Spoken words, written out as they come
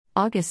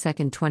August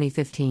 2,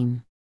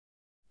 2015.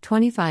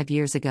 25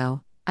 years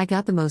ago, I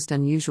got the most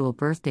unusual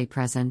birthday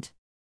present.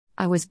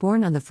 I was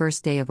born on the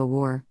first day of a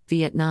war,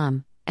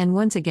 Vietnam, and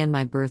once again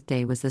my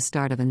birthday was the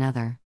start of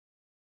another.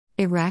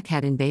 Iraq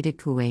had invaded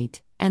Kuwait,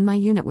 and my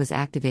unit was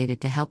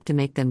activated to help to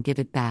make them give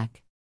it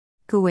back.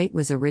 Kuwait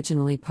was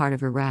originally part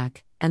of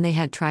Iraq, and they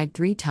had tried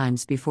 3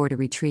 times before to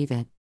retrieve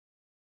it.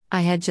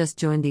 I had just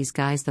joined these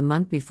guys the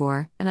month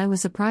before, and I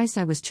was surprised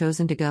I was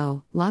chosen to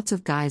go. Lots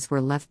of guys were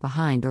left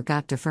behind or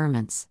got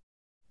deferments.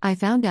 I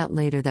found out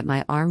later that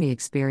my Army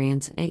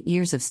experience and 8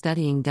 years of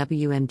studying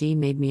WMD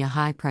made me a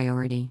high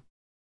priority.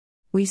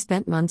 We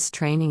spent months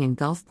training in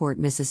Gulfport,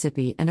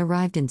 Mississippi and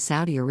arrived in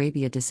Saudi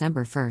Arabia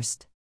December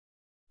 1st.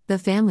 The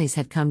families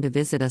had come to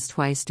visit us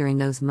twice during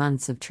those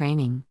months of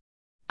training.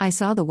 I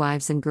saw the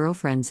wives and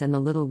girlfriends and the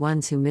little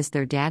ones who missed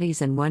their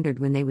daddies and wondered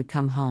when they would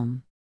come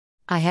home.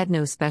 I had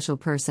no special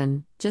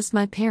person, just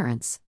my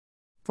parents.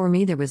 For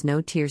me there was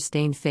no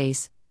tear-stained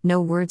face,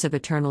 no words of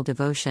eternal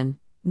devotion,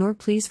 nor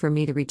pleas for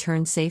me to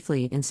return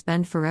safely and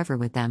spend forever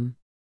with them.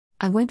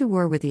 I went to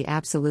war with the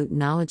absolute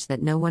knowledge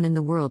that no one in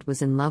the world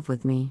was in love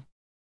with me.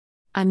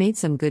 I made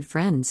some good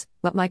friends,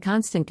 but my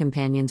constant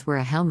companions were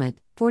a helmet,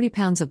 40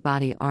 pounds of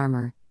body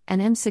armor, an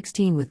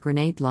M16 with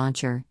grenade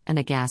launcher, and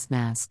a gas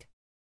mask.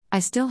 I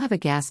still have a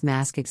gas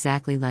mask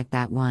exactly like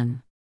that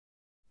one.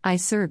 I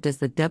served as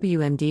the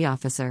WMD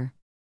officer.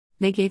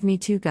 They gave me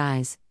 2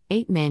 guys,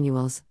 8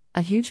 manuals,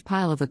 a huge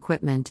pile of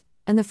equipment,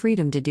 and the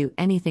freedom to do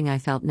anything I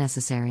felt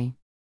necessary.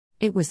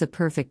 It was the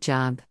perfect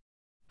job.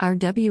 Our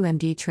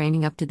WMD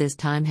training up to this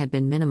time had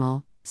been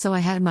minimal, so I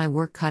had my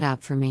work cut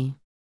out for me.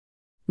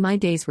 My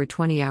days were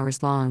 20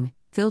 hours long,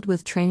 filled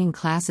with training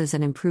classes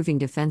and improving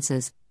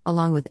defenses,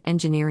 along with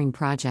engineering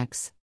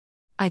projects.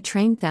 I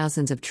trained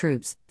thousands of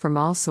troops, from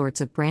all sorts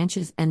of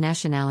branches and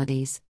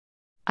nationalities.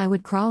 I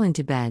would crawl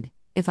into bed,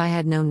 if I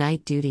had no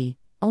night duty,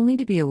 only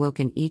to be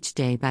awoken each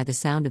day by the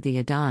sound of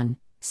the adhan,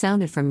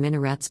 sounded from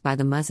minarets by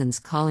the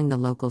muezzins calling the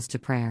locals to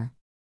prayer.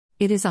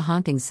 It is a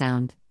haunting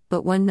sound,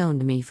 but one known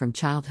to me from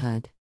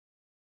childhood.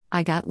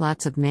 I got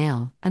lots of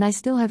mail, and I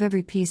still have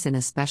every piece in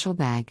a special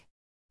bag.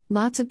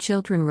 Lots of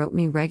children wrote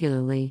me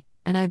regularly,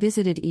 and I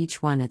visited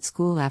each one at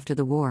school after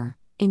the war,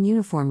 in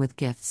uniform with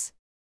gifts.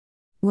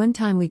 One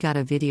time we got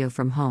a video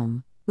from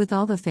home, with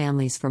all the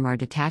families from our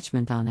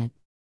detachment on it.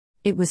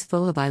 It was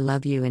full of "I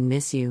love you and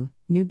miss you,"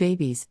 new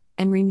babies,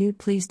 and renewed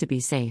pleas to be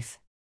safe.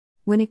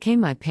 When it came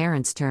my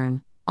parents'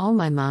 turn, all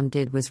my mom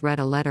did was read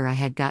a letter I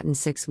had gotten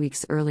 6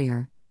 weeks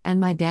earlier, and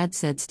my dad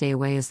said, "Stay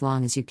away as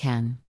long as you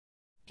can."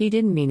 He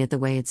didn't mean it the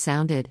way it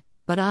sounded,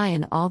 but I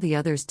and all the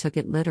others took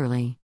it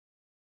literally.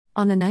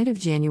 On the night of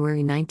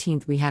January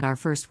 19th we had our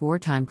first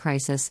wartime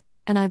crisis,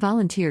 and I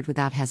volunteered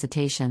without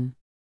hesitation.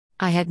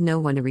 I had no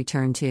one to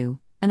return to,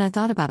 and I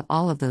thought about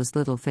all of those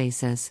little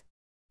faces.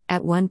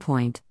 At one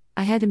point,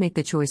 I had to make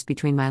the choice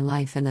between my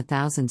life and the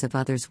thousands of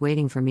others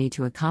waiting for me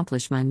to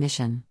accomplish my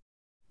mission.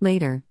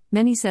 Later,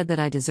 many said that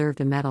I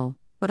deserved a medal,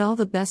 but all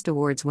the best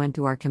awards went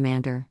to our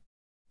commander.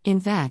 In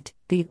fact,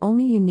 the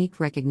only unique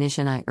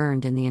recognition I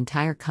earned in the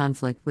entire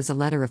conflict was a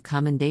letter of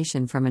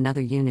commendation from another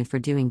unit for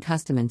doing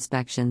custom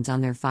inspections on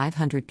their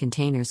 500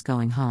 containers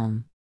going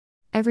home.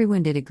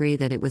 Everyone did agree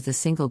that it was the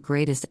single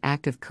greatest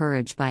act of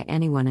courage by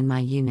anyone in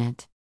my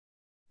unit.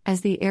 As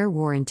the air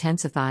war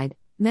intensified,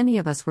 many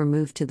of us were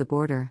moved to the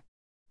border.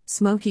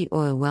 Smoky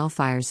oil well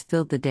fires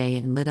filled the day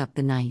and lit up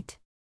the night.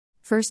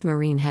 1st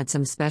Marine had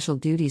some special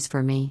duties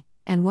for me,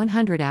 and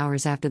 100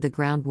 hours after the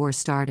ground war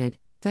started,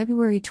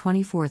 February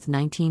 24,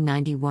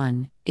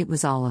 1991, it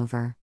was all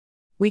over.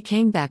 We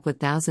came back with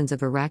thousands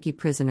of Iraqi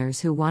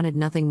prisoners who wanted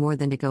nothing more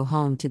than to go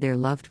home to their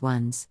loved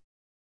ones.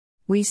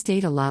 We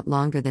stayed a lot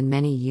longer than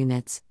many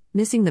units,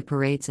 missing the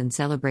parades and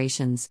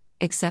celebrations,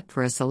 except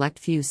for a select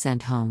few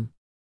sent home.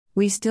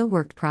 We still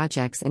worked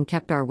projects and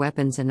kept our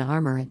weapons and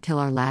armor until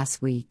our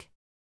last week.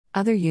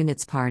 Other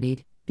units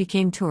partied,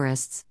 became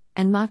tourists,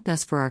 and mocked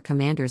us for our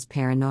commander's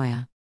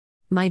paranoia.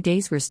 My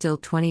days were still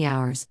 20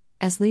 hours,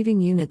 as leaving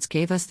units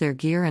gave us their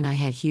gear and I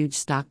had huge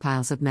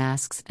stockpiles of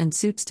masks and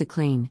suits to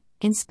clean,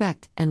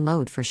 inspect, and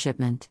load for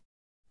shipment.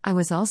 I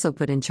was also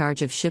put in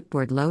charge of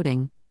shipboard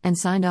loading, and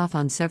signed off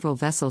on several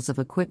vessels of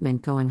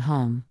equipment going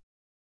home.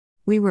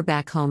 We were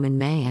back home in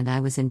May and I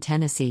was in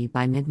Tennessee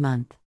by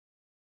mid-month.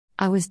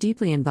 I was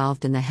deeply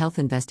involved in the health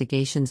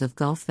investigations of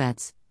Gulf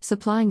vets,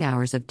 supplying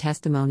hours of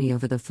testimony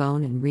over the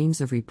phone and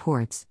reams of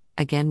reports,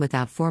 again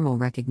without formal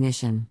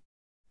recognition.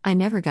 I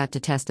never got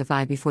to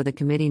testify before the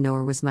committee,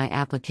 nor was my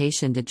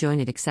application to join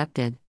it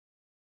accepted.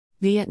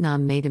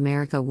 Vietnam made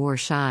America war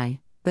shy,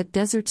 but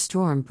Desert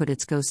Storm put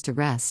its ghost to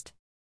rest.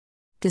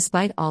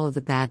 Despite all of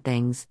the bad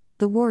things,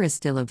 the war is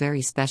still a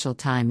very special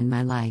time in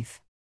my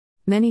life.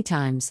 Many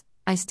times,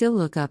 I still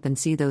look up and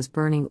see those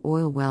burning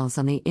oil wells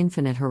on the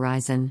infinite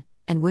horizon,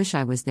 and wish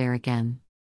I was there again.